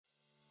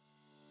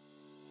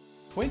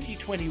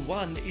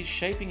2021 is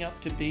shaping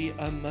up to be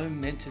a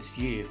momentous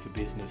year for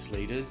business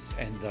leaders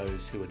and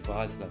those who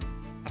advise them.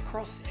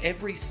 Across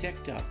every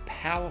sector,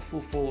 powerful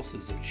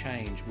forces of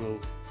change will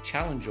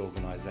challenge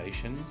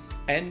organisations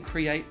and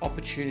create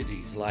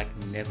opportunities like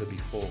never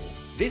before.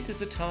 This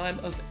is a time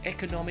of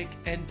economic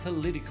and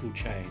political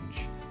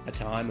change, a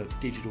time of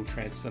digital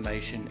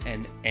transformation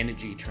and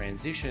energy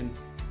transition,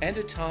 and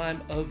a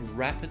time of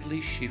rapidly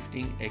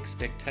shifting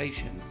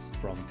expectations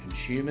from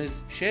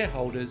consumers,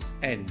 shareholders,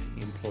 and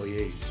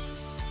employees.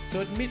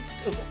 So amidst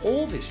of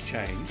all this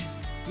change,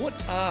 what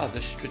are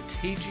the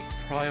strategic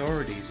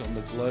priorities on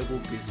the global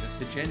business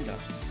agenda?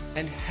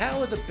 And how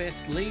are the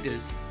best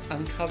leaders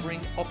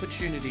uncovering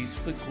opportunities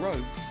for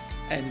growth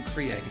and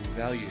creating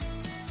value?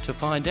 To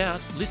find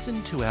out,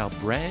 listen to our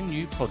brand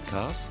new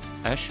podcast,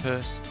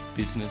 Ashurst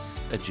Business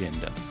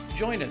Agenda.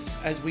 Join us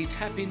as we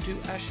tap into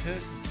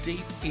Ashurst's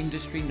deep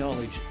industry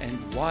knowledge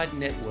and wide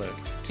network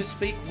to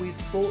speak with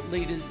thought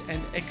leaders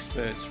and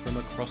experts from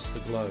across the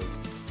globe.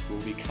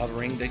 We'll be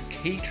covering the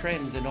key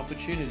trends and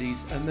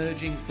opportunities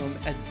emerging from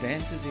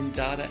advances in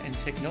data and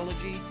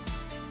technology,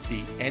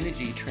 the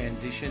energy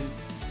transition,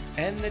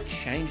 and the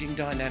changing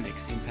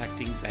dynamics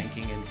impacting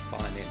banking and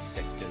finance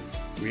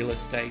sectors, real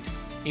estate,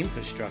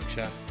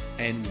 infrastructure,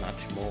 and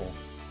much more.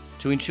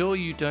 To ensure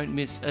you don't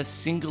miss a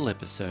single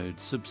episode,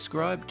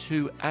 subscribe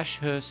to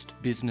Ashurst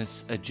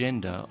Business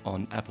Agenda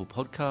on Apple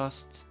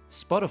Podcasts,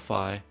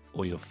 Spotify,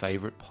 or your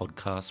favourite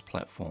podcast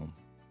platform.